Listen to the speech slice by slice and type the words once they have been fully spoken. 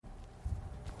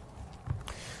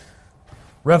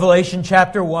Revelation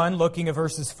chapter 1, looking at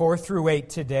verses 4 through 8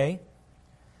 today.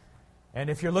 And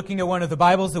if you're looking at one of the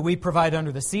Bibles that we provide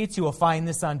under the seats, you will find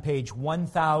this on page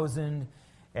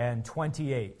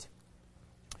 1028.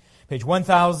 Page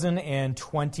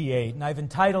 1028. And I've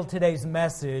entitled today's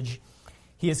message,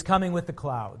 He is Coming with the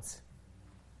Clouds.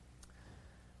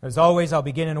 As always, I'll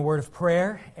begin in a word of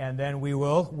prayer, and then we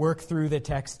will work through the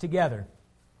text together.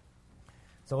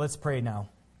 So let's pray now.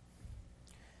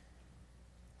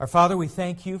 Our Father, we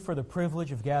thank you for the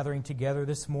privilege of gathering together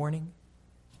this morning.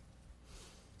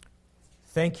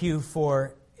 Thank you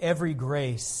for every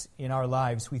grace in our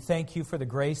lives. We thank you for the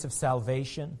grace of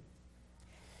salvation.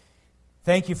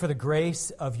 Thank you for the grace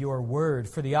of your word,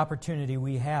 for the opportunity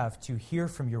we have to hear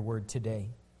from your word today.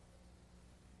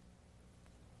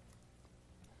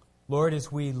 Lord,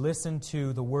 as we listen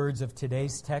to the words of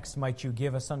today's text, might you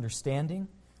give us understanding?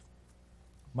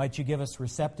 Might you give us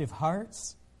receptive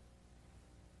hearts?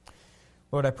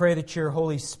 Lord, I pray that your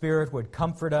Holy Spirit would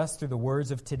comfort us through the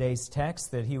words of today's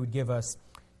text, that He would give us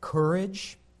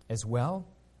courage as well.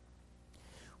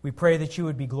 We pray that you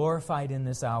would be glorified in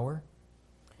this hour.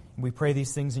 We pray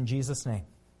these things in Jesus' name.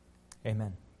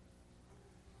 Amen.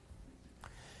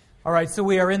 All right, so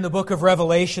we are in the book of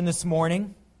Revelation this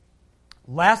morning.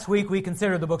 Last week we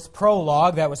considered the book's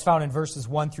prologue, that was found in verses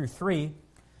 1 through 3.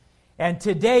 And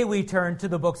today we turn to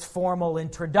the book's formal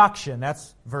introduction.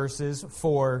 That's verses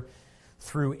 4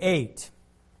 through 8.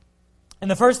 And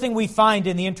the first thing we find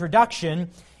in the introduction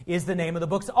is the name of the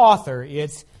book's author.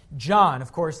 It's John.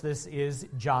 Of course, this is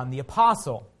John the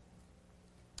Apostle.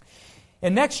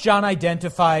 And next, John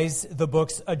identifies the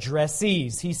book's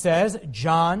addressees. He says,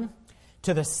 John,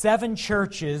 to the 7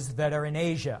 churches that are in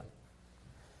Asia.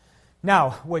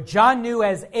 Now, what John knew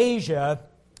as Asia,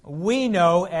 we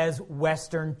know as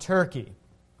Western Turkey.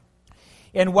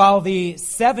 And while the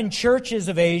 7 churches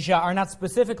of Asia are not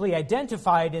specifically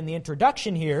identified in the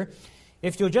introduction here,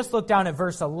 if you'll just look down at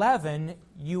verse 11,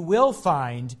 you will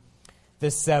find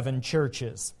the 7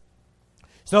 churches.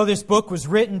 So this book was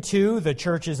written to the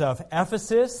churches of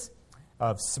Ephesus,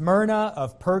 of Smyrna,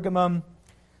 of Pergamum,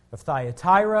 of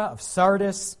Thyatira, of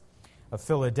Sardis, of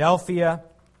Philadelphia,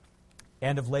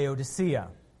 and of Laodicea.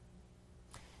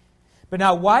 But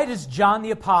now, why does John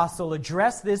the Apostle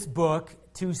address this book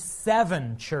to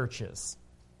 7 churches?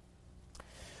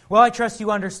 Well, I trust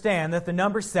you understand that the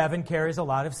number 7 carries a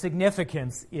lot of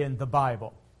significance in the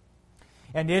Bible.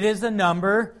 And it is a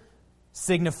number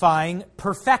signifying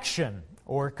perfection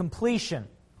or completion.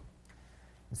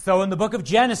 So in the book of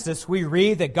Genesis, we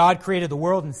read that God created the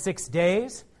world in 6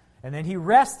 days, and then He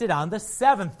rested on the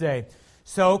 7th day.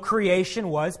 So creation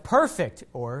was perfect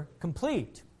or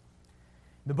complete.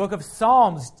 The book of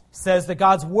Psalms says that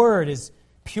God's Word is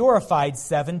purified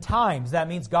 7 times. That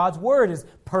means God's Word is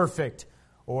perfect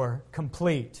or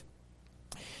complete.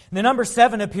 The number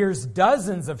 7 appears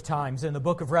dozens of times in the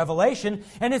book of Revelation,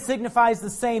 and it signifies the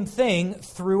same thing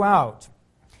throughout.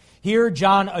 Here,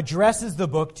 John addresses the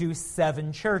book to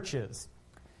 7 churches.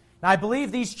 Now, I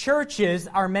believe these churches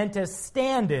are meant as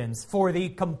stand-ins for the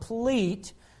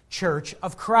complete Church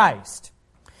of Christ.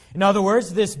 In other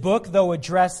words, this book, though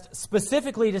addressed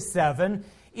specifically to 7,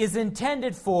 is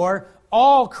intended for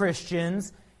all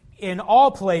Christians in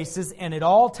all places and at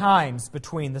all times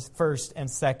between the first and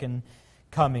second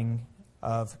coming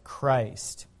of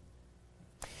Christ.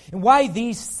 And why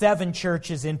these 7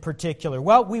 churches in particular?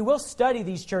 Well, we will study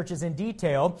these churches in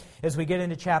detail as we get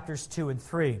into chapters 2 and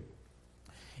 3.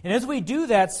 And as we do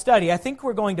that study, I think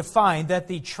we're going to find that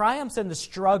the triumphs and the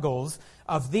struggles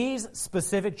of these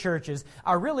specific churches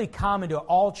are really common to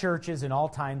all churches in all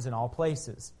times and all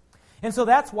places. And so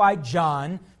that's why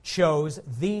John chose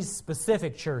these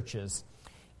specific churches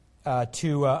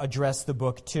to address the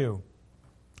book to.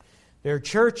 They're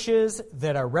churches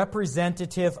that are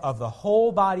representative of the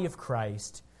whole body of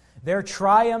Christ. Their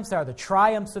triumphs are the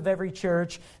triumphs of every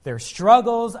church. Their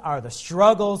struggles are the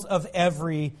struggles of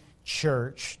every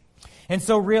church. And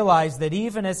so realize that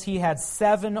even as he had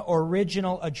 7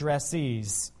 original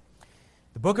addressees,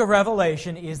 the book of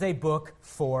Revelation is a book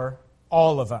for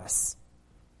all of us.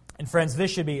 And friends,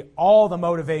 this should be all the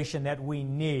motivation that we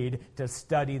need to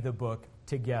study the book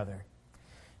together.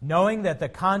 Knowing that the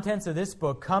contents of this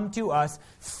book come to us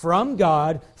from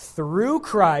God through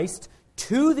Christ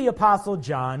to the Apostle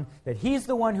John, that he's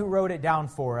the one who wrote it down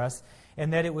for us,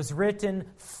 and that it was written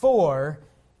for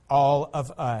all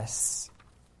of us.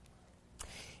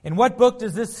 And what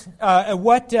does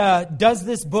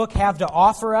this book have to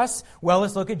offer us? Well,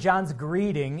 let's look at John's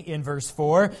greeting in verse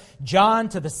 4. John,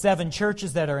 to the 7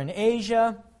 churches that are in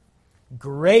Asia,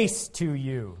 grace to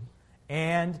you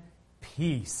and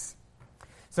peace.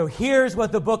 So here's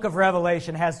what the book of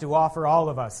Revelation has to offer all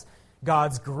of us: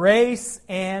 God's grace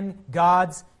and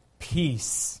God's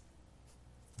peace.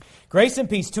 Grace and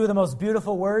peace, two of the most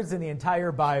beautiful words in the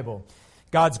entire Bible.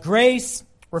 God's grace,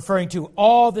 referring to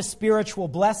all the spiritual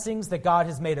blessings that God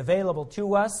has made available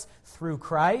to us through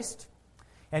Christ.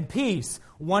 And peace,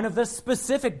 one of the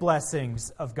specific blessings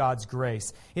of God's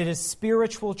grace. It is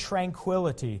spiritual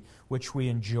tranquility which we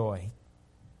enjoy.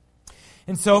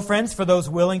 And so, friends, for those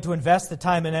willing to invest the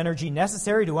time and energy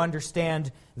necessary to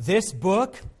understand this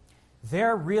book,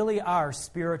 there really are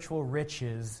spiritual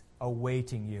riches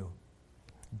awaiting you.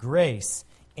 Grace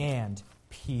and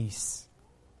peace.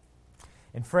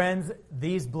 And friends,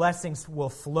 these blessings will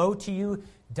flow to you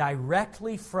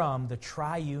directly from the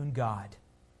triune God.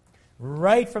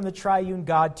 Right from the triune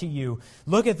God to you.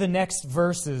 Look at the next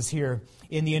verses here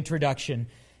in the introduction.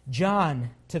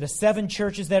 John, to the 7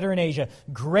 churches that are in Asia,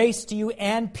 grace to you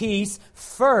and peace,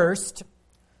 first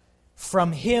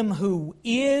from Him who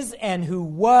is and who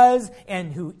was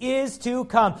and who is to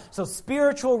come. So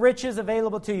spiritual riches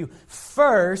available to you.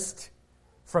 First,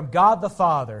 from God the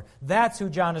Father. That's who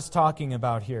John is talking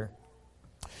about here.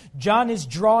 John is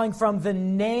drawing from the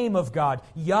name of God,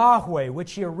 Yahweh,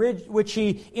 which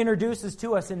he introduces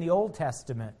to us in the Old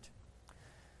Testament.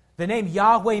 The name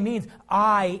Yahweh means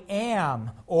I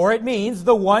am, or it means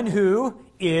the one who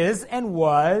is and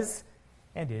was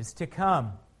and is to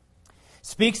come.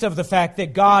 Speaks of the fact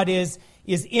that God is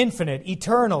infinite,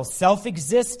 eternal,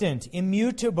 self-existent,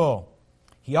 immutable.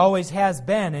 He always has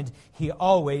been, and He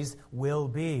always will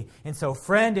be. And so,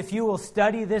 friend, if you will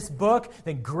study this book,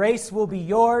 then grace will be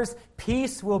yours,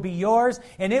 peace will be yours,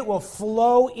 and it will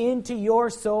flow into your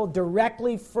soul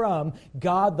directly from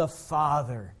God the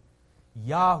Father,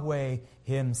 Yahweh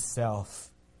Himself.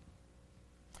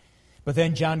 But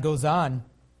then John goes on.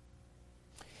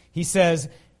 He says,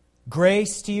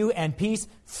 grace to you and peace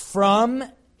from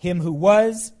Him who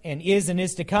was and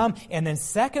is to come. And then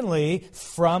secondly,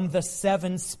 from the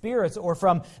 7 spirits, or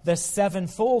from the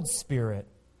sevenfold Spirit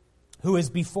who is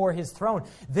before His throne.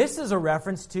 This is a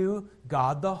reference to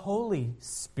God the Holy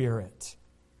Spirit.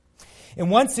 And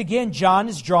once again, John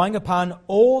is drawing upon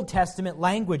Old Testament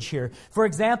language here. For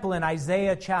example, in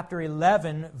Isaiah chapter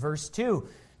 11, verse 2,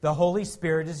 the Holy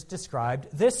Spirit is described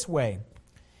this way.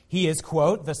 He is,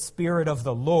 quote, the Spirit of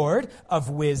the Lord, of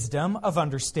wisdom, of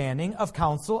understanding, of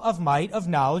counsel, of might, of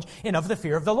knowledge, and of the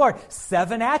fear of the Lord.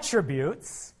 7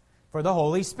 attributes for the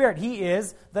Holy Spirit. He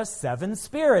is the 7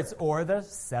 spirits, or the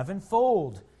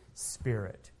sevenfold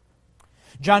Spirit.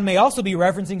 John may also be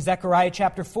referencing Zechariah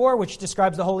chapter 4, which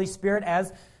describes the Holy Spirit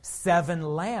as 7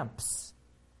 lamps.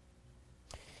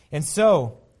 And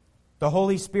so, the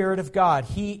Holy Spirit of God,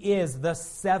 He is the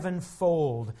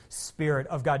sevenfold Spirit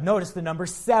of God. Notice the number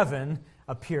 7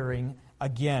 appearing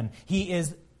again. He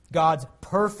is God's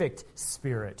perfect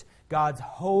Spirit, God's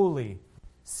Holy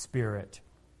Spirit.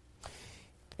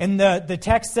 And the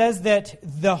text says that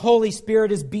the Holy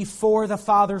Spirit is before the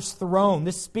Father's throne.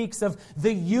 This speaks of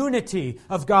the unity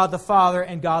of God the Father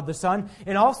and God the Son,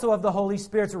 and also of the Holy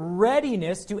Spirit's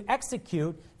readiness to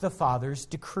execute the Father's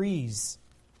decrees.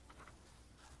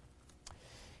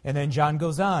 And then John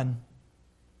goes on.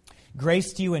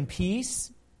 Grace to you and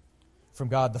peace from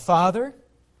God the Father,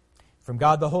 from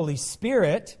God the Holy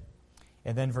Spirit,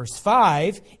 and then verse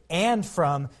 5, and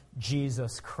from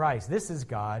Jesus Christ. This is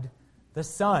God the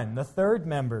Son, the third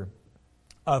member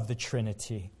of the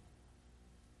Trinity.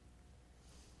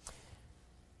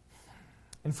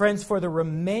 And friends, for the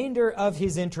remainder of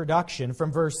his introduction,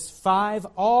 from verse 5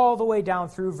 all the way down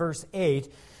through verse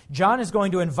 8, John is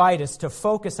going to invite us to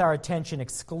focus our attention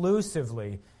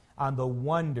exclusively on the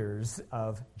wonders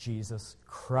of Jesus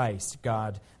Christ,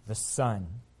 God the Son.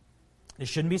 This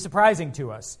shouldn't be surprising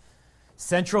to us.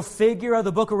 Central figure of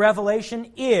the book of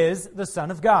Revelation is the Son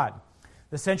of God.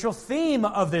 The central theme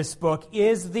of this book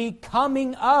is the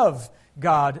coming of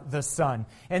God the Son.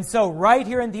 And so right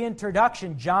here in the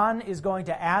introduction, John is going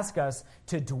to ask us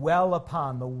to dwell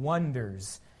upon the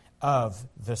wonders of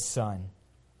the Son.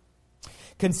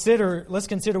 Let's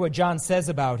consider what John says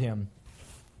about Him.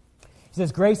 He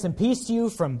says, grace and peace to you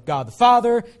from God the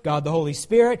Father, God the Holy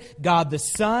Spirit, God the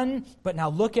Son. But now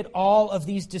look at all of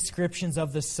these descriptions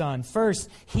of the Son. First,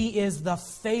 He is the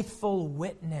faithful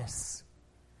witness.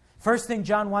 First thing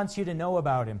John wants you to know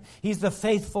about Him, He's the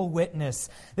faithful witness.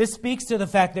 This speaks to the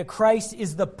fact that Christ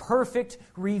is the perfect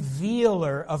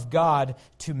revealer of God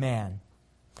to man.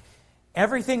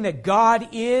 Everything that God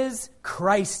is,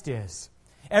 Christ is.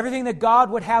 Everything that God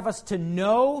would have us to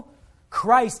know,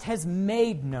 Christ has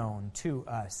made known to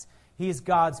us. He is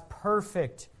God's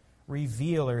perfect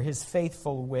revealer, His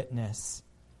faithful witness.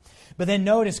 But then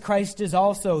notice Christ is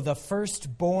also the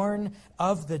firstborn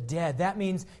of the dead. That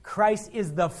means Christ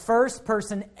is the first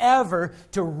person ever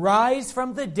to rise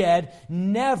from the dead,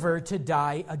 never to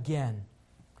die again.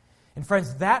 And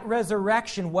friends, that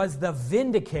resurrection was the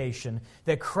vindication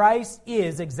that Christ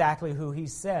is exactly who he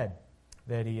said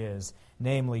that he is,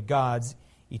 namely God's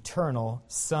eternal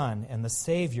Son and the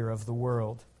Savior of the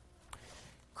world.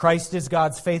 Christ is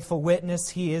God's faithful witness.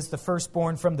 He is the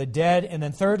firstborn from the dead. And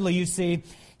then thirdly, you see,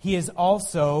 he is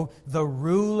also the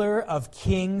ruler of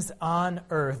kings on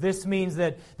earth. This means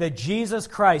that Jesus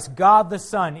Christ, God the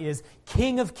Son, is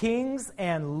King of kings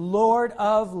and Lord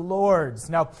of lords.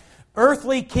 Now,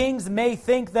 earthly kings may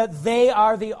think that they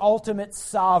are the ultimate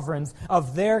sovereigns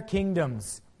of their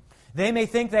kingdoms. They may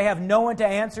think they have no one to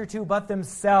answer to but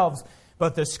themselves.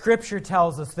 But the Scripture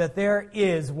tells us that there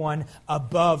is one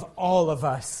above all of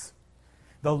us.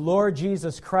 The Lord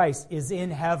Jesus Christ is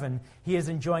in heaven. He is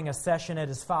enjoying a session at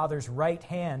his Father's right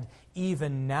hand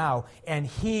even now. And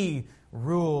he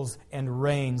rules and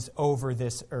reigns over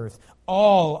this earth.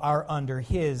 All are under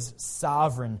his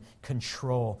sovereign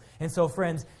control. And so,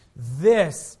 friends,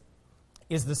 this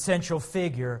is the central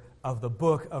figure of the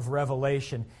book of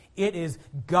Revelation. It is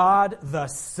God the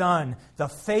Son, the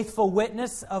faithful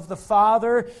witness of the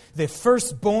Father, the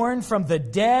firstborn from the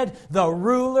dead, the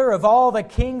ruler of all the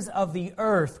kings of the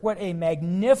earth. What a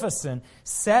magnificent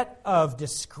set of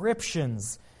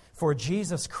descriptions for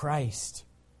Jesus Christ.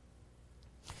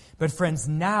 But friends,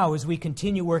 now as we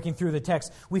continue working through the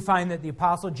text, we find that the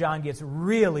Apostle John gets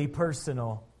really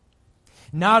personal.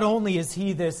 Not only is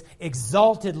he this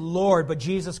exalted Lord, but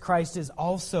Jesus Christ is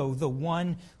also the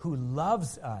one who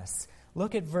loves us.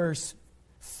 Look at verse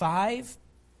 5,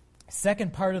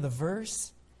 second part of the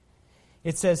verse.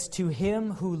 It says, "To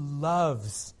him who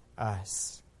loves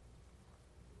us."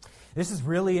 This is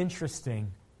really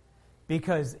interesting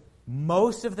because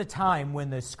most of the time when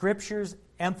the Scriptures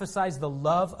emphasize the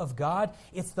love of God,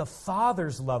 it's the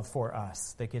Father's love for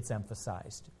us that gets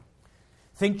emphasized.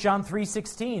 Think John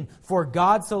 3:16, "For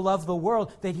God so loved the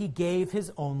world that he gave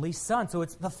his only Son." So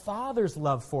it's the Father's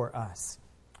love for us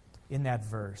in that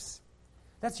verse.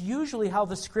 That's usually how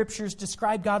the Scriptures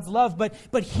describe God's love.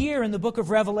 But here in the book of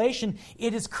Revelation,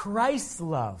 it is Christ's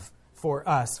love for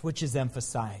us which is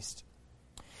emphasized.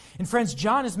 And friends,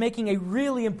 John is making a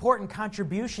really important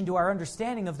contribution to our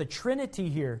understanding of the Trinity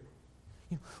here.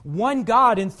 One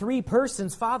God in three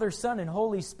persons, Father, Son, and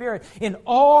Holy Spirit. And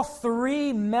all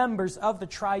three members of the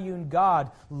triune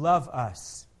God love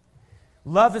us.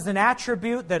 Love is an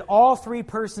attribute that all three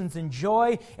persons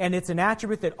enjoy, and it's an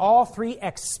attribute that all three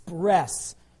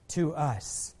express to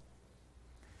us.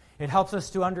 It helps us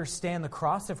to understand the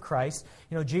cross of Christ.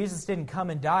 Jesus didn't come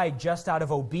and die just out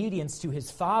of obedience to his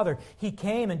Father. He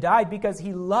came and died because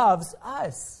he loves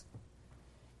us.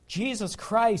 Jesus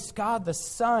Christ, God the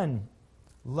Son,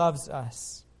 loves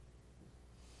us.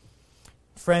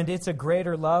 Friend, it's a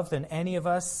greater love than any of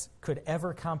us could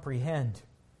ever comprehend.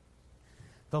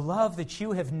 The love that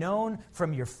you have known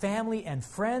from your family and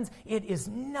friends, it is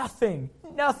nothing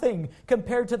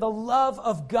compared to the love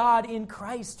of God in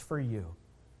Christ for you.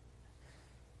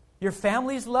 Your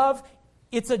family's love,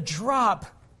 it's a drop.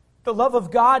 The love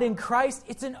of God in Christ,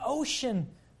 it's an ocean.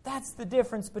 That's the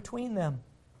difference between them.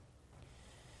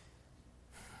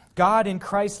 God in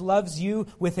Christ loves you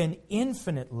with an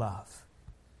infinite love.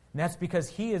 And that's because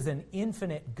he is an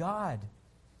infinite God.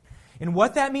 And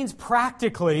what that means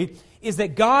practically is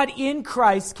that God in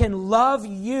Christ can love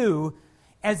you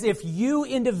as if you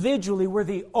individually were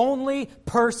the only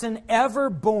person ever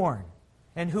born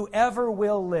and who ever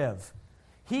will live.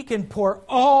 He can pour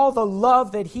all the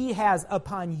love that he has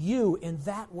upon you in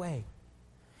that way.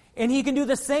 And he can do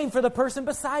the same for the person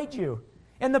beside you,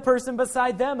 and the person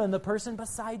beside them, and the person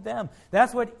beside them.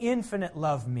 That's what infinite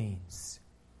love means.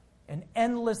 An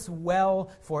endless well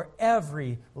for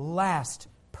every last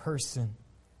person.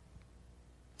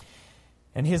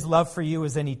 And his love for you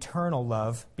is an eternal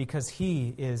love because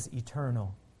he is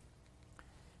eternal.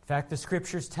 In fact, the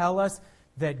Scriptures tell us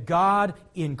that God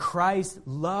in Christ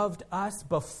loved us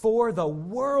before the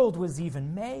world was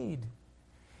even made.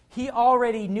 He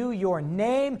already knew your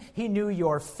name. He knew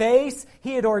your face.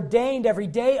 He had ordained every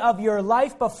day of your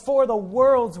life before the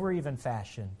worlds were even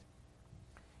fashioned.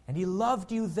 And he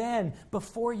loved you then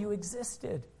before you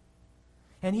existed.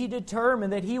 And he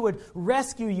determined that he would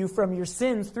rescue you from your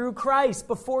sins through Christ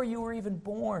before you were even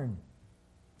born.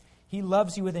 He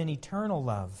loves you with an eternal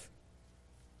love.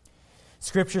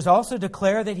 Scriptures also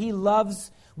declare that he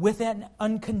loves with an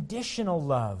unconditional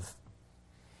love.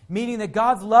 Meaning that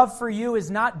God's love for you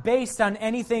is not based on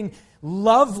anything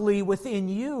lovely within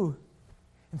you.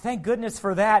 And thank goodness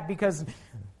for that, because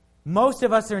Most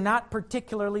of us are not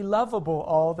particularly lovable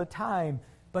all the time,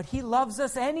 but He loves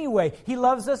us anyway. He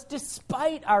loves us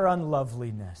despite our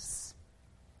unloveliness.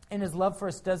 And His love for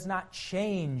us does not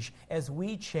change as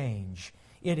we change.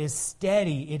 It is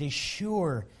steady, it is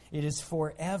sure, it is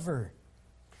forever.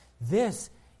 This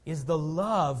is the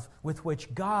love with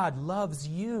which God loves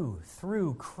you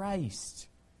through Christ.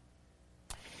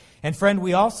 And friend,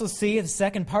 we also see in the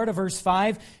second part of verse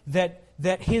 5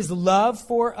 that His love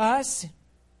for us,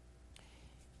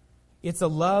 it's a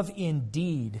love in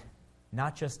deed,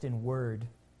 not just in word.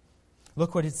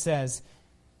 Look what it says.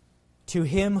 To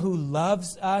Him who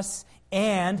loves us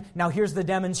and, now here's the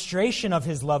demonstration of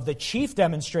His love, the chief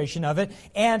demonstration of it,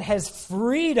 and has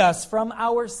freed us from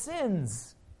our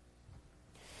sins.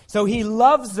 So He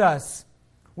loves us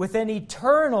with an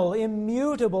eternal,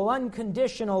 immutable,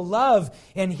 unconditional love.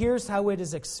 And here's how it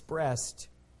is expressed.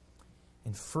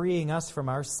 In freeing us from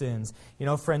our sins. You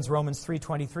know, friends, Romans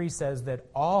 3:23 says that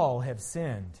all have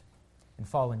sinned and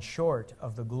fallen short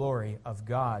of the glory of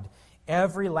God.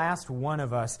 Every last one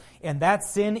of us. And that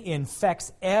sin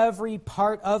infects every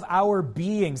part of our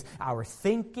beings. Our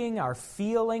thinking, our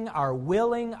feeling, our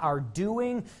willing, our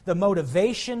doing, the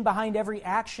motivation behind every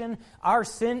action. Our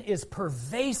sin is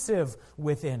pervasive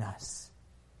within us.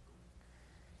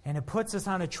 And it puts us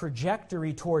on a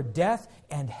trajectory toward death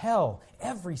and hell,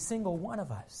 every single one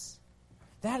of us.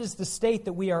 That is the state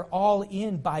that we are all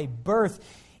in by birth.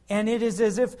 And it is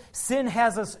as if sin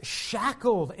has us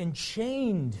shackled and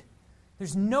chained.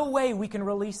 There's no way we can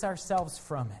release ourselves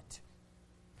from it.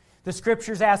 The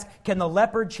Scriptures ask, can the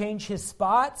leopard change his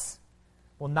spots?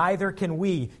 Well, neither can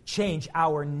we change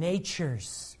our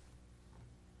natures.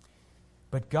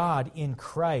 But God in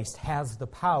Christ has the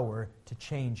power to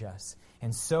change us.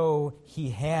 And so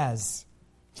He has.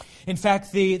 In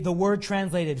fact, the word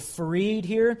translated freed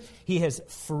here, He has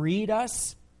freed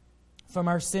us from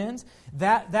our sins.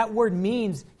 That word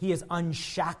means He has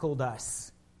unshackled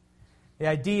us. The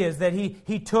idea is that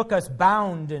He took us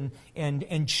bound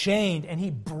and chained, and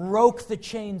He broke the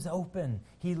chains open.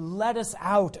 He let us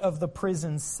out of the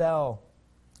prison cell.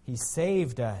 He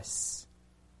saved us.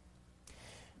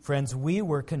 Friends, we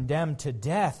were condemned to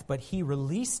death, but He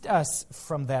released us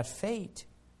from that fate.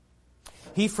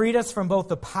 He freed us from both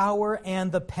the power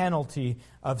and the penalty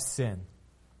of sin.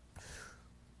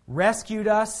 Rescued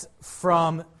us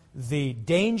from the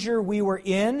danger we were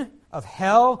in of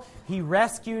hell. He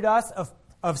rescued us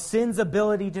of sin's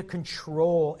ability to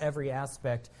control every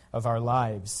aspect of our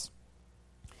lives.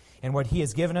 And what He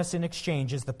has given us in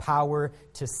exchange is the power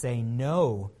to say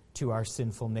no to our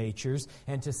sinful natures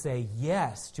and to say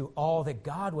yes to all that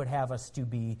God would have us to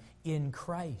be in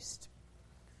Christ.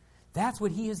 That's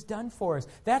what He has done for us.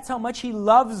 That's how much He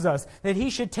loves us, that He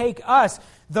should take us,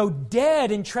 though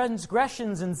dead in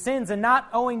transgressions and sins and not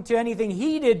owing to anything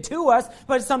He did to us,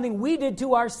 but something we did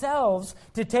to ourselves,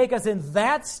 to take us in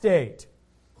that state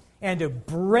and to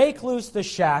break loose the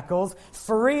shackles,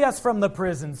 free us from the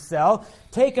prison cell,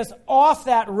 take us off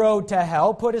that road to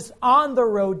hell, put us on the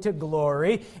road to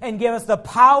glory, and give us the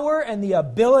power and the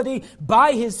ability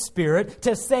by His Spirit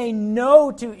to say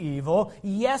no to evil,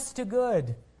 yes to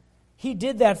good. He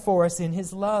did that for us in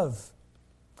His love.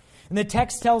 And the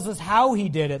text tells us how He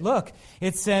did it. Look,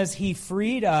 it says He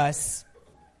freed us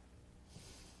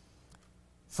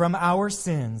from our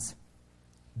sins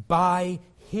by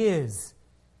His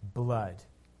blood.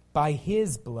 By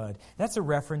His blood. That's a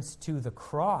reference to the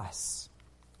cross.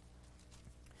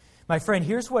 My friend,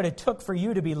 here's what it took for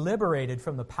you to be liberated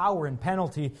from the power and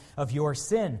penalty of your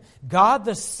sin. God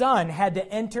the Son had to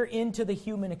enter into the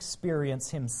human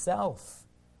experience Himself,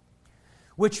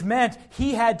 which meant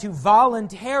He had to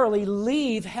voluntarily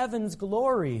leave heaven's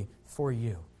glory for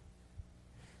you.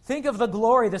 Think of the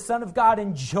glory the Son of God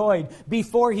enjoyed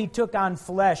before He took on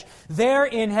flesh. There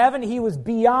in heaven, He was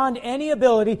beyond any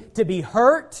ability to be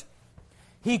hurt.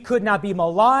 He could not be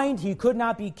maligned. He could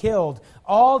not be killed.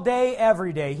 All day,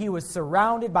 every day, He was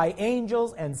surrounded by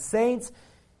angels and saints,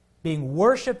 being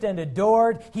worshipped and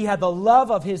adored. He had the love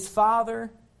of His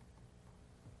Father.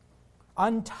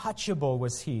 Untouchable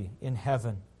was He in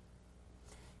heaven.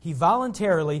 He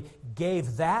voluntarily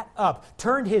gave that up,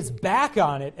 turned His back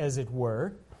on it, as it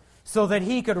were, so that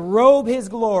He could robe His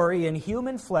glory in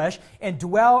human flesh and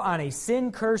dwell on a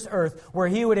sin-cursed earth where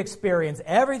He would experience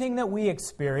everything that we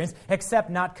experience, except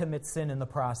not commit sin in the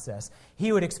process.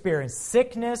 He would experience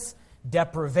sickness,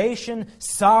 deprivation,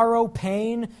 sorrow,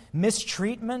 pain,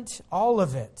 mistreatment, all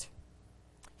of it.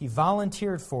 He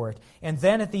volunteered for it. And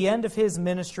then at the end of His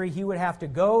ministry, He would have to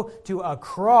go to a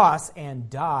cross and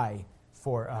die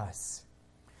for us.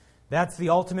 That's the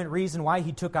ultimate reason why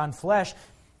He took on flesh.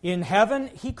 In heaven,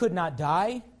 He could not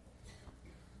die.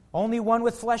 Only one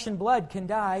with flesh and blood can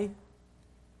die.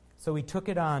 So he took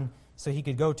it on so he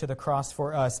could go to the cross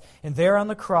for us. And there on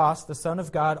the cross, the Son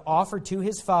of God offered to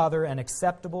his Father an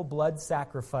acceptable blood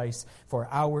sacrifice for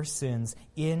our sins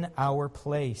in our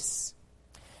place,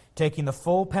 taking the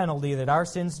full penalty that our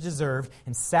sins deserved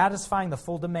and satisfying the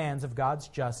full demands of God's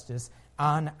justice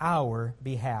on our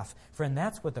behalf. Friend,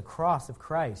 that's what the cross of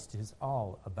Christ is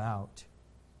all about.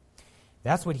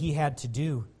 That's what he had to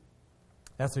do.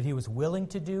 That's what he was willing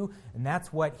to do, and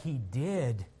that's what he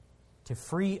did to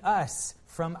free us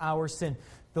from our sin.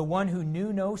 The one who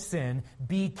knew no sin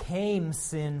became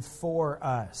sin for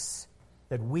us,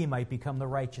 that we might become the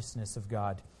righteousness of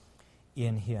God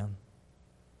in him.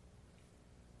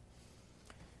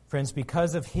 Friends,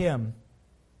 because of him,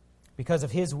 because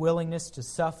of his willingness to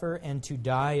suffer and to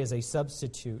die as a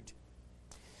substitute,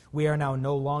 we are now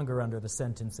no longer under the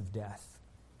sentence of death.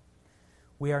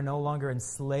 We are no longer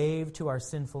enslaved to our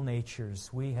sinful natures.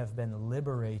 We have been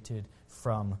liberated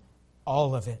from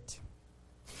all of it.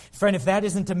 Friend, if that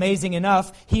isn't amazing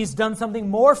enough, he's done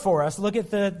something more for us. Look at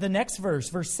the next verse,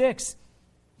 verse 6.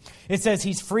 It says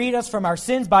he's freed us from our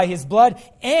sins by his blood,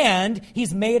 and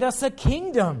he's made us a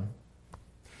kingdom.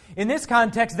 In this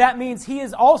context, that means he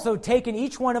has also taken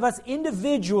each one of us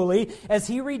individually as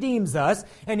he redeems us,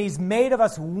 and he's made of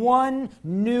us one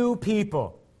new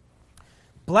people.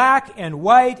 Black and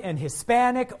white and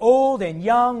Hispanic, old and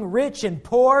young, rich and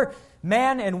poor,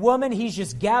 man and woman, he's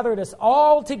just gathered us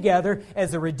all together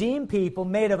as a redeemed people,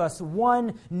 made of us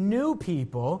one new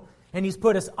people, and he's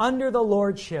put us under the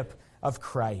lordship of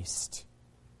Christ.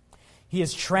 He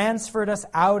has transferred us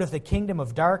out of the kingdom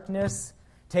of darkness,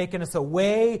 taken us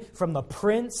away from the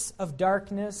prince of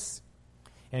darkness,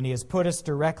 and he has put us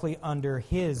directly under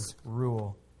his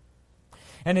rule.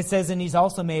 And it says, and he's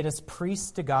also made us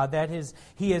priests to God. That is,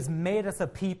 he has made us a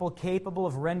people capable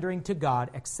of rendering to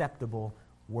God acceptable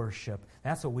worship.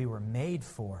 That's what we were made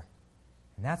for.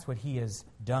 And that's what he has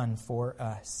done for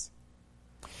us.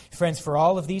 Friends, for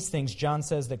all of these things, John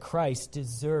says that Christ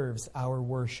deserves our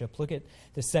worship. Look at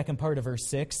the second part of verse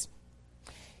 6.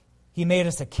 He made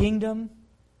us a kingdom,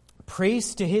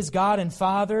 priests to his God and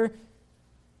Father.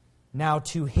 Now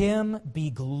to him be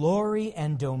glory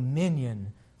and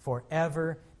dominion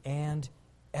forever and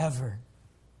ever.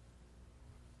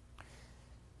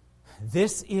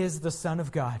 This is the Son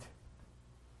of God.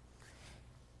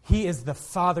 He is the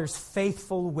Father's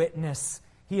faithful witness.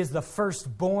 He is the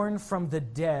firstborn from the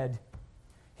dead.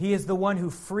 He is the one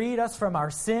who freed us from our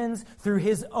sins through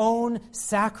his own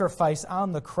sacrifice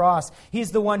on the cross. He's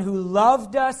the one who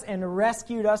loved us and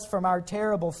rescued us from our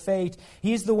terrible fate.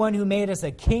 He's the one who made us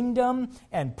a kingdom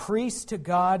and priest to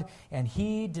God, and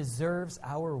he deserves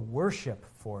our worship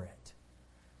for it.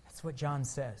 That's what John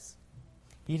says.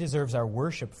 He deserves our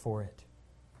worship for it.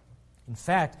 In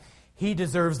fact, he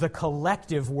deserves the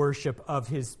collective worship of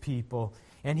his people.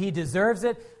 And he deserves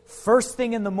it first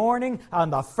thing in the morning on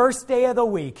the first day of the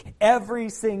week, every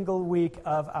single week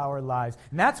of our lives.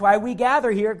 And that's why we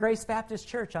gather here at Grace Baptist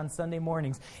Church on Sunday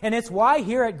mornings. And it's why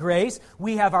here at Grace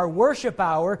we have our worship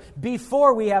hour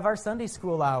before we have our Sunday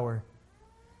school hour.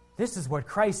 This is what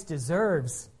Christ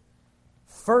deserves.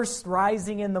 First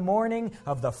rising in the morning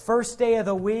of the first day of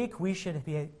the week, we should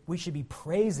be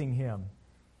praising him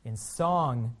in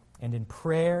song and in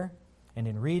prayer and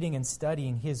in reading and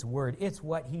studying his word. It's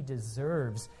what he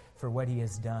deserves for what he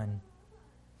has done.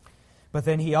 But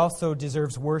then he also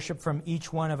deserves worship from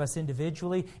each one of us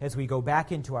individually as we go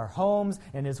back into our homes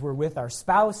and as we're with our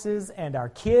spouses and our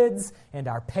kids and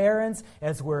our parents,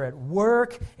 as we're at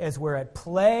work, as we're at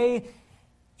play.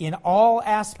 In all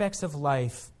aspects of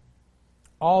life,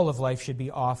 all of life should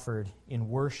be offered in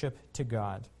worship to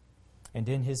God and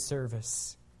in his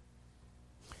service.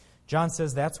 John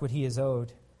says that's what he is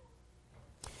owed.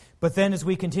 But then as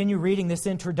we continue reading this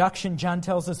introduction, John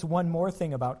tells us one more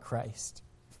thing about Christ.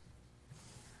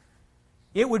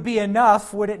 It would be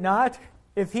enough, would it not,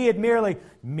 if he had merely,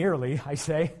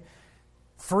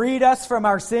 freed us from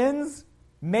our sins,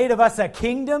 made of us a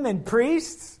kingdom and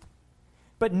priests?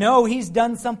 But no, he's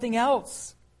done something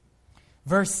else.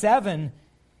 Verse 7,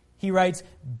 he writes,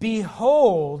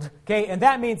 behold, okay, and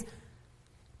that means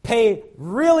pay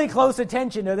really close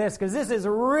attention to this because this is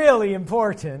really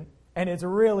important. And it's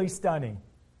really stunning.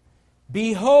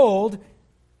 Behold,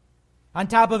 on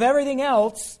top of everything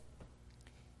else,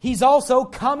 he's also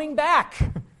coming back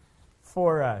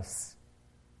for us.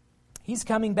 He's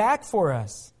coming back for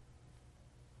us.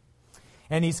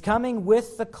 And he's coming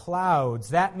with the clouds.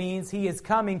 That means he is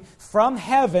coming from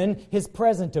heaven, his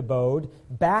present abode,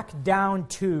 back down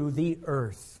to the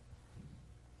earth.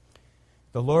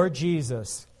 The Lord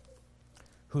Jesus,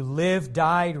 who lived,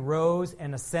 died, rose,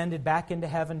 and ascended back into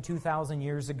heaven 2,000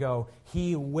 years ago,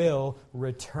 He will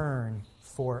return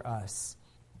for us.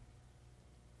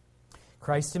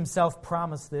 Christ Himself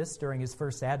promised this during His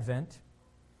first advent.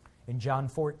 In John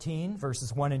 14,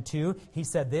 verses 1 and 2, He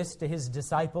said this to His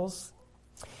disciples.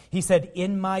 He said,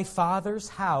 "In my Father's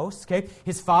house," okay,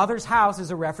 His Father's house is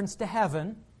a reference to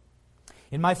heaven.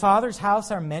 "In my Father's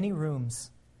house are many rooms.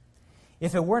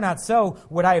 If it were not so,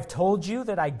 would I have told you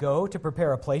that I go to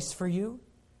prepare a place for you?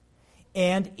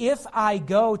 And if I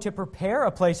go to prepare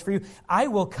a place for you, I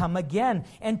will come again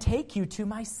and take you to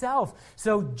myself."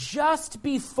 So just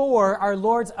before our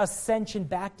Lord's ascension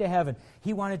back to heaven,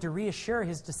 He wanted to reassure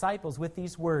His disciples with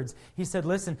these words. He said,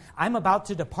 "Listen, I'm about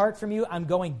to depart from you. I'm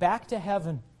going back to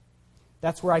heaven.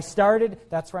 That's where I started.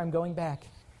 That's where I'm going back."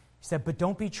 He said, "But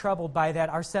don't be troubled by that.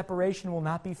 Our separation will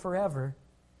not be forever."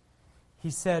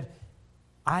 He said,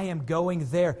 "I am going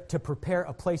there to prepare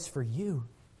a place for you.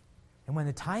 And when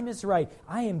the time is right,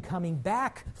 I am coming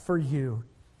back for you.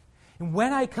 And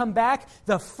when I come back,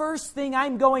 the first thing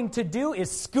I'm going to do is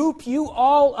scoop you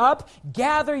all up,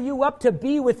 gather you up to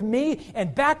be with me,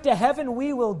 and back to heaven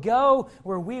we will go,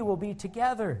 where we will be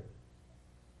together."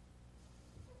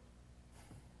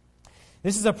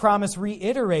 This is a promise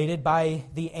reiterated by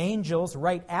the angels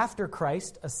right after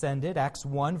Christ ascended. Acts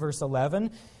 1, verse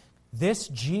 11. "This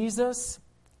Jesus,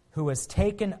 who was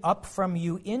taken up from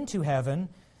you into heaven,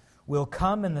 will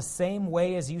come in the same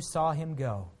way as you saw Him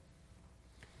go."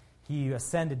 He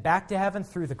ascended back to heaven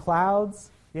through the clouds.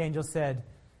 The angel said,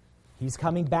 He's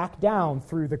coming back down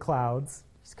through the clouds.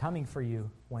 He's coming for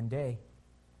you one day.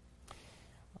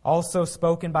 Also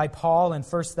spoken by Paul in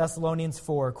 1 Thessalonians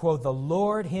 4, quote, "The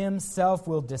Lord Himself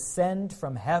will descend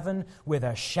from heaven with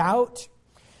a shout,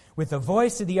 with the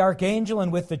voice of the archangel,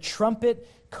 and with the trumpet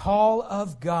call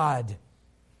of God."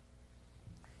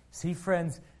 See,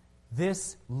 friends,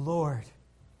 this Lord,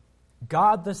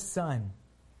 God the Son,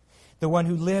 the one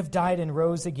who lived, died, and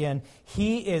rose again,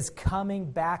 He is coming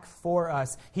back for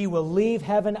us. He will leave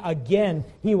heaven again.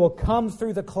 He will come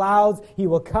through the clouds. He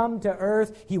will come to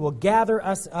earth. He will gather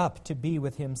us up to be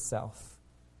with Himself.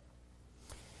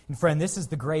 And friend, this is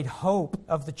the great hope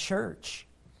of the church.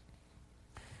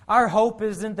 Our hope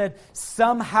isn't that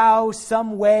somehow,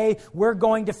 some way, we're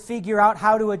going to figure out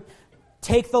how to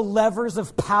take the levers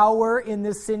of power in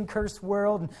this sin-cursed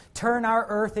world and turn our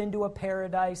earth into a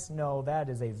paradise. No, that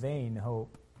is a vain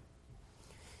hope.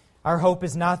 Our hope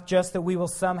is not just that we will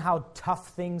somehow tough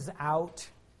things out.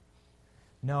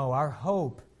 No, our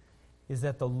hope is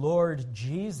that the Lord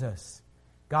Jesus,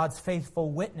 God's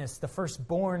faithful witness, the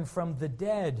firstborn from the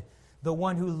dead, the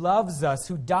one who loves us,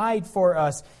 who died for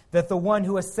us, that the one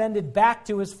who ascended back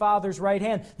to His Father's right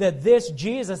hand, that this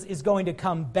Jesus is going to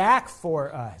come back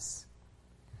for us.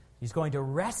 He's going to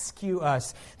rescue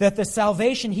us, that the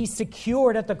salvation He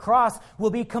secured at the cross will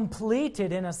be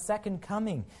completed in a second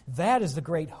coming. That is the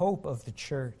great hope of the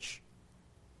church.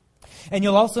 And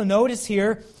you'll also notice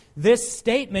here, this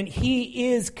statement,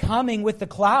 He is coming with the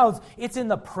clouds, it's in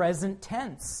the present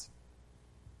tense.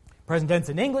 Present tense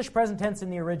in English, present tense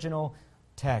in the original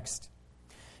text.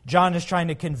 John is trying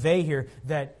to convey here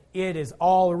that it is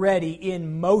already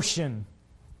in motion.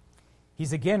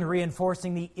 He's again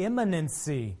reinforcing the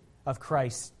imminency of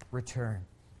Christ's return.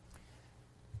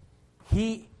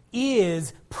 He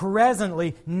is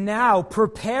presently now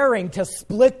preparing to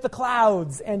split the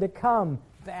clouds and to come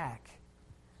back.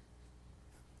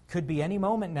 Could be any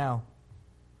moment now.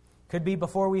 Could be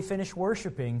before we finish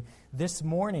worshiping this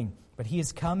morning. But He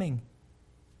is coming.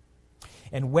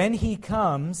 And when He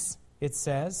comes, it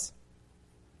says,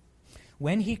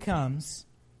 when He comes,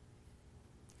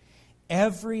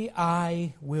 every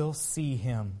eye will see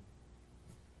Him.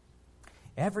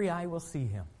 Every eye will see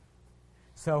Him.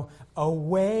 So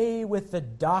away with the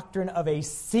doctrine of a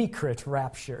secret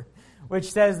rapture,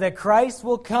 which says that Christ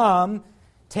will come,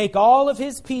 take all of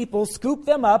His people, scoop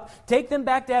them up, take them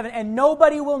back to heaven, and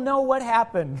nobody will know what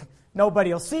happened.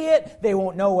 Nobody will see it. They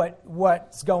won't know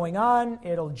what's going on.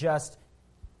 It'll just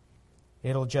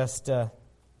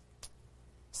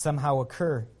somehow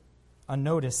occur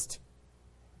unnoticed,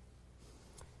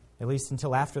 at least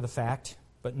until after the fact.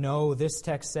 But no, this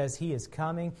text says He is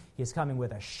coming. He is coming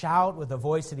with a shout, with the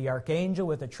voice of the archangel,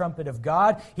 with the trumpet of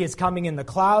God. He is coming in the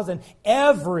clouds, and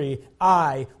every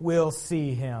eye will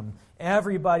see Him.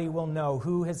 Everybody will know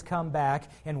who has come back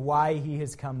and why He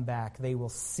has come back. They will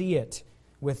see it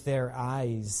with their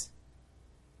eyes.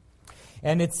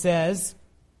 And it says,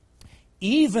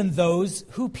 even those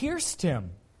who pierced Him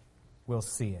will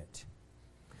see it.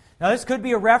 Now, this could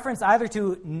be a reference either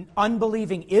to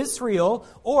unbelieving Israel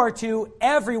or to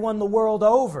everyone the world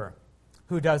over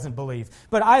who doesn't believe.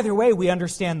 But either way, we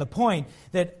understand the point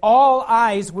that all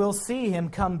eyes will see him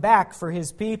come back for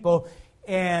his people,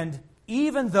 and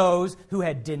even those who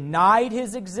had denied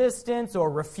his existence or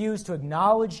refused to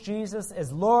acknowledge Jesus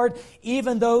as Lord,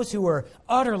 even those who were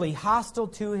utterly hostile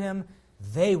to him,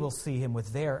 they will see him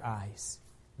with their eyes.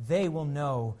 They will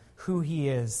know who he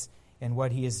is and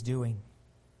what he is doing.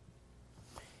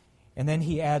 And then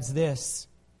he adds this: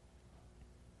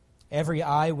 every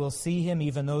eye will see him,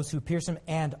 even those who pierce him,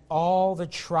 and all the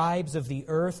tribes of the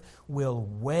earth will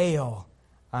wail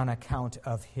on account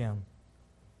of him.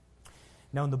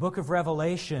 Now, in the book of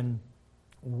Revelation,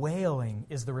 wailing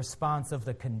is the response of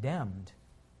the condemned.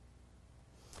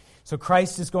 So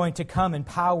Christ is going to come in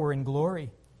power and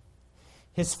glory.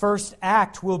 His first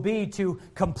act will be to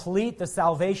complete the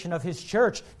salvation of his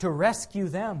church, to rescue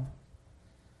them.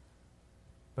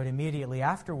 But immediately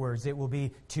afterwards, it will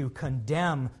be to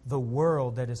condemn the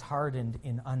world that is hardened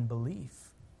in unbelief,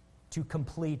 to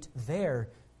complete their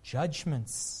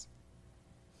judgments.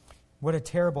 What a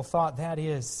terrible thought that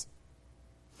is.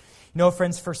 You know,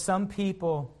 friends, for some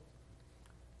people,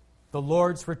 the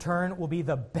Lord's return will be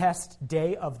the best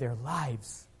day of their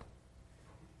lives.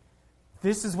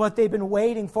 This is what they've been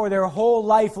waiting for their whole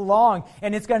life long,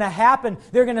 and it's going to happen.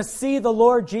 They're going to see the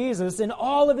Lord Jesus in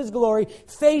all of his glory,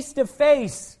 face to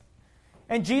face.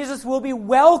 And Jesus will be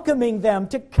welcoming them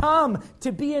to come,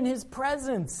 to be in his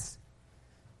presence.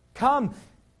 Come,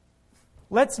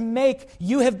 let's make,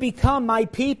 you have become my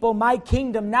people, my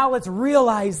kingdom. Now let's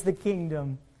realize the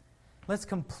kingdom. Let's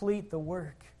complete the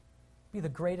work. Be the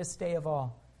greatest day of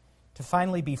all. To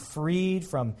finally be freed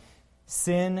from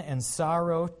sin and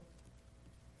sorrow.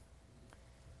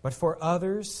 But for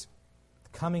others,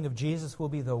 the coming of Jesus will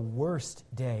be the worst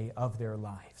day of their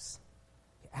lives.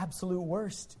 The absolute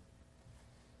worst.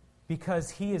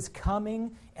 Because he is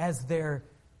coming as their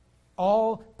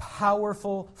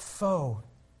all-powerful foe.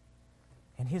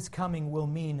 And his coming will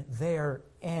mean their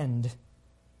end.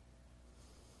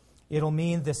 It'll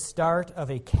mean the start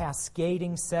of a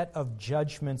cascading set of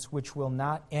judgments which will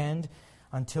not end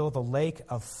until the lake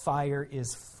of fire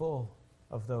is full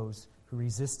of those who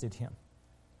resisted him.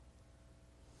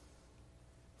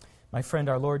 My friend,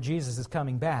 our Lord Jesus is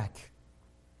coming back.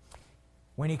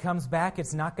 When he comes back,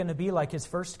 it's not going to be like his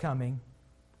first coming.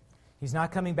 He's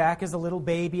not coming back as a little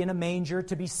baby in a manger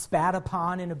to be spat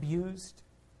upon and abused.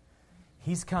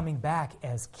 He's coming back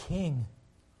as king.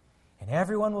 And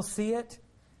everyone will see it,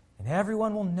 and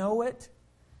everyone will know it.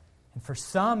 And for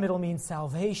some, it'll mean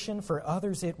salvation. For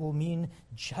others, it will mean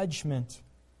judgment.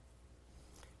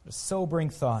 A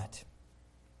sobering thought.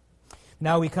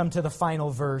 Now we come to the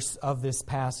final verse of this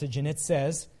passage, and it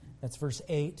says, that's verse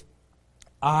 8,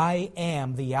 I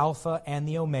am the Alpha and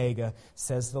the Omega,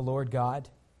 says the Lord God,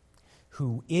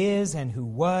 who is and who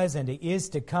was and is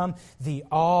to come, the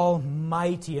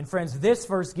Almighty. And friends, this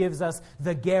verse gives us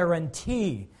the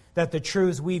guarantee that the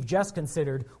truths we've just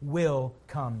considered will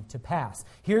come to pass.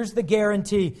 Here's the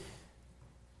guarantee.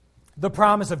 The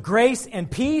promise of grace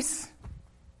and peace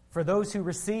for those who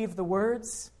receive the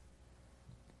words.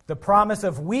 The promise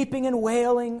of weeping and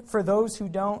wailing for those who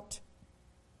don't.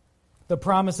 The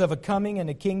promise of a coming and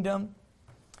a kingdom.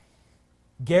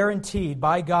 Guaranteed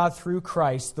by God through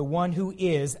Christ, the one who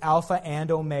is Alpha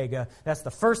and Omega. That's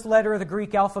the first letter of the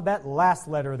Greek alphabet, last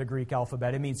letter of the Greek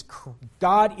alphabet. It means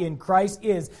God in Christ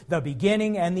is the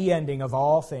beginning and the ending of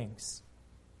all things.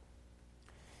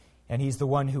 And he's the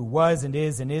one who was and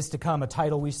is to come, a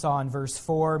title we saw in verse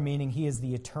 4, meaning he is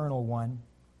the eternal one.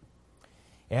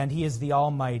 And he is the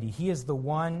Almighty. He is the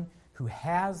one who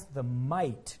has the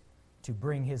might to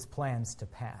bring his plans to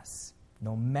pass,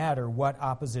 no matter what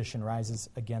opposition rises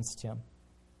against him.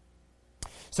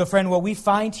 So, friend, what we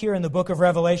find here in the book of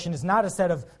Revelation is not a set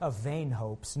of vain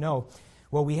hopes. No,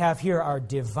 what we have here are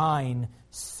divine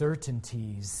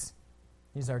certainties.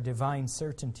 These are divine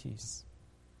certainties.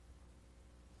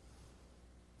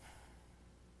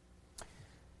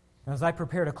 Now, as I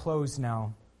prepare to close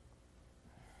now,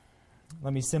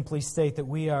 let me simply state that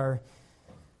we are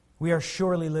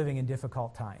surely living in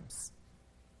difficult times.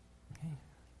 Okay.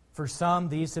 For some,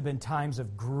 these have been times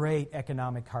of great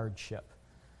economic hardship.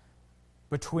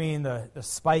 Between the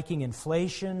spiking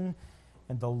inflation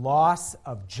and the loss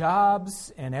of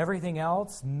jobs and everything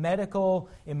else, medical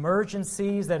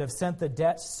emergencies that have sent the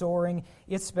debt soaring,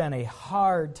 it's been a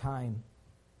hard time.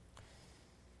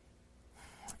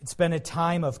 It's been a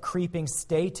time of creeping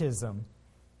statism,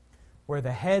 where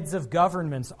the heads of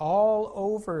governments all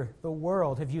over the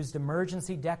world have used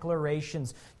emergency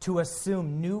declarations to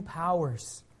assume new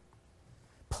powers,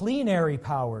 plenary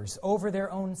powers over their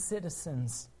own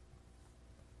citizens.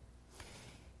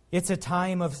 It's a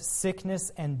time of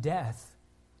sickness and death,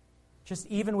 Just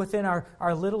even within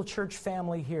our little church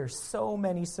family here, so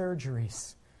many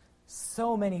surgeries,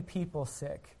 so many people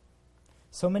sick,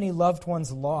 so many loved ones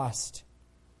lost.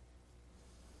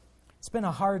 It's been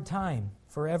a hard time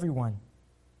for everyone.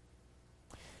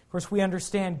 Of course, we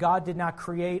understand God did not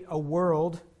create a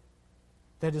world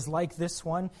that is like this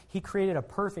one. He created a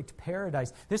perfect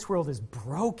paradise. This world is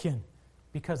broken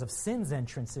because of sin's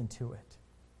entrance into it.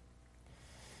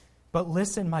 But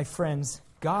listen, my friends,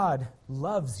 God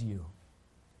loves you.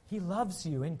 He loves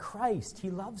you in Christ. He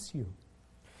loves you.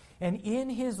 And in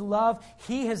His love,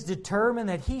 He has determined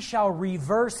that He shall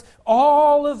reverse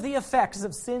all of the effects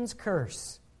of sin's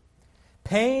curse.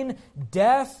 Pain,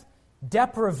 death,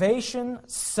 deprivation,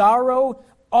 sorrow,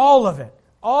 all of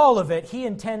it, He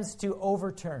intends to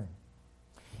overturn.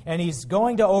 And He's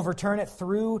going to overturn it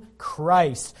through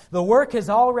Christ. The work has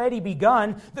already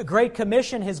begun. The Great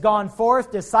Commission has gone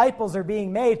forth. Disciples are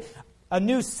being made. A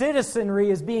new citizenry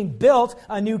is being built,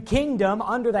 a new kingdom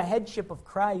under the headship of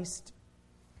Christ.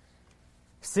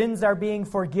 Sins are being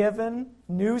forgiven,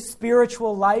 new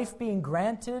spiritual life being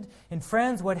granted. And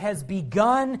friends, what has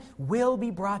begun will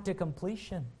be brought to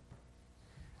completion.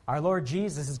 Our Lord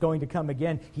Jesus is going to come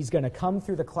again. He's going to come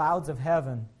through the clouds of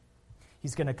heaven.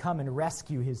 He's going to come and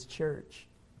rescue His church.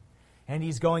 And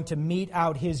He's going to mete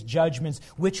out His judgments,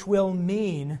 which will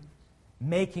mean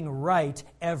making right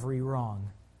every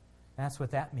wrong. That's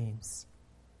what that means.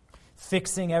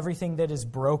 Fixing everything that is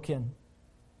broken.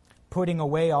 Putting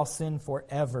away all sin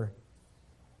forever.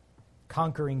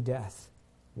 Conquering death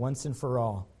once and for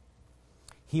all.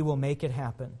 He will make it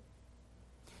happen.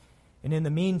 And in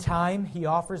the meantime, He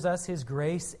offers us His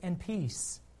grace and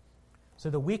peace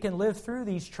so that we can live through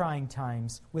these trying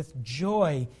times with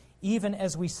joy, even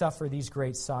as we suffer these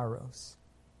great sorrows.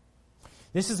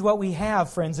 This is what we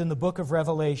have, friends, in the book of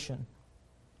Revelation.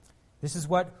 This is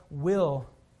what will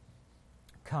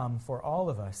come for all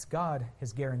of us. God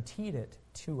has guaranteed it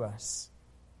to us.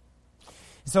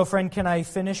 So, friend, can I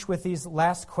finish with these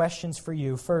last questions for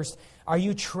you? First, are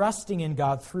you trusting in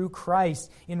God through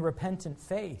Christ in repentant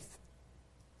faith?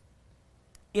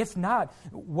 If not,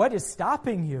 what is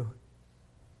stopping you?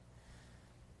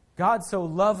 God so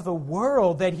loved the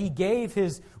world that He gave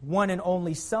His one and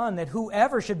only Son, that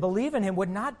whoever should believe in Him would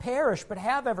not perish but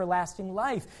have everlasting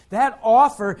life. That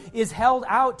offer is held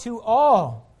out to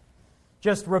all.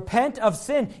 Just repent of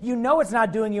sin. You know it's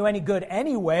not doing you any good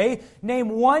anyway. Name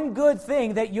one good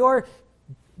thing that your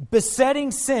besetting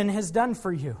sin has done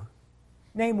for you.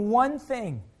 Name one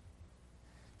thing.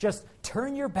 Just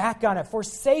turn your back on it.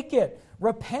 Forsake it.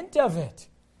 Repent of it.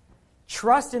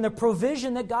 Trust in the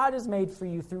provision that God has made for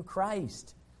you through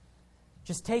Christ.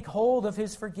 Just take hold of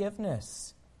His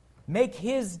forgiveness. Make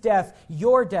His death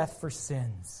your death for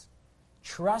sins.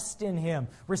 Trust in Him.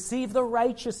 Receive the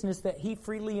righteousness that He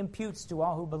freely imputes to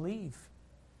all who believe.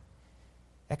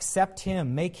 Accept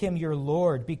Him. Make Him your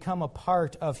Lord. Become a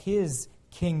part of His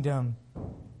kingdom.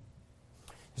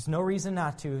 There's no reason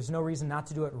not to. There's no reason not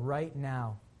to do it right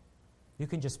now. You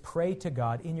can just pray to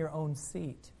God in your own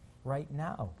seat right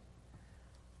now.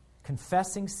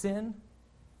 Confessing sin,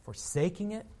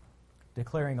 forsaking it,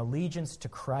 declaring allegiance to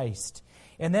Christ,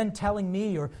 and then telling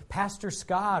me or Pastor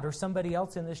Scott or somebody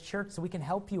else in this church so we can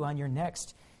help you on your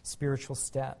next spiritual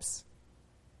steps.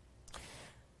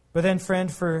 But then,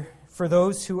 friend, for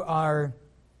those who are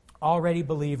already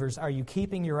believers, are you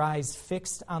keeping your eyes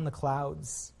fixed on the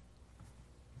clouds?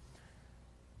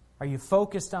 Are you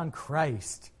focused on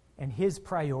Christ and His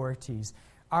priorities?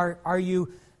 Are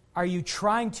you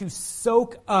trying to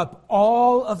soak up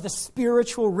all of the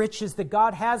spiritual riches that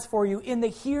God has for you in the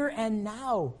here and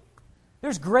now?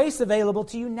 There's grace available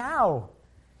to you now.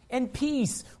 And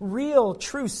peace, real,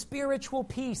 true, spiritual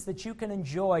peace that you can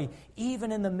enjoy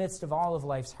even in the midst of all of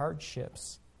life's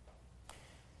hardships.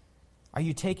 Are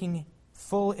you taking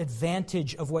full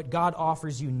advantage of what God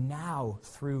offers you now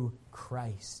through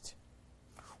Christ?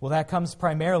 Well, that comes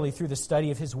primarily through the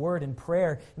study of His Word and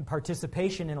prayer and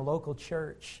participation in a local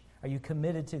church. Are you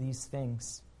committed to these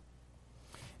things?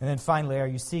 And then finally, are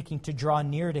you seeking to draw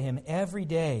near to Him every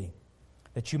day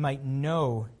that you might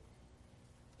know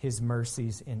His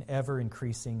mercies in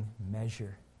ever-increasing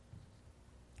measure?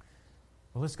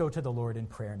 Well, let's go to the Lord in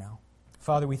prayer now.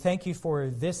 Father, we thank You for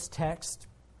this text,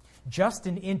 just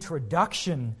an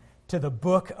introduction to the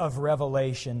book of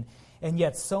Revelation, and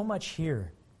yet so much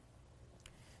here.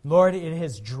 Lord, it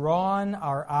has drawn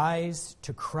our eyes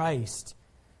to Christ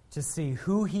to see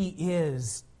who He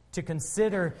is, to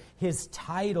consider His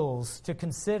titles, to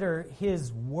consider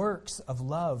His works of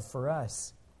love for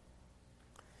us.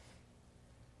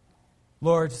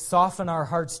 Lord, soften our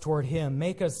hearts toward Him.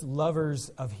 Make us lovers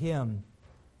of Him.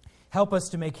 Help us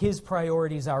to make His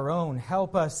priorities our own.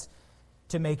 Help us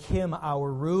to make Him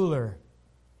our ruler.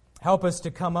 Help us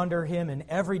to come under Him in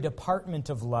every department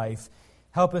of life.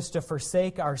 Help us to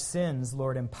forsake our sins,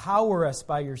 Lord. Empower us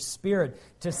by your Spirit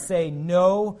to say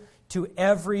no to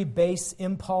every base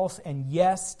impulse and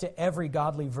yes to every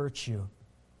godly virtue.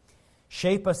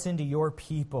 Shape us into your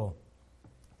people.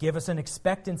 Give us an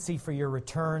expectancy for your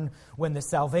return, when the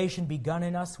salvation begun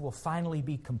in us will finally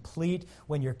be complete,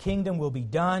 when your kingdom will be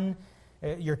done,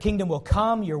 your kingdom will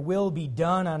come, your will be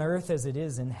done on earth as it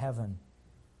is in heaven.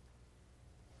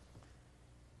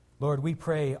 Lord, we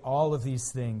pray all of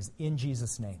these things in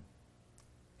Jesus' name.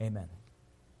 Amen.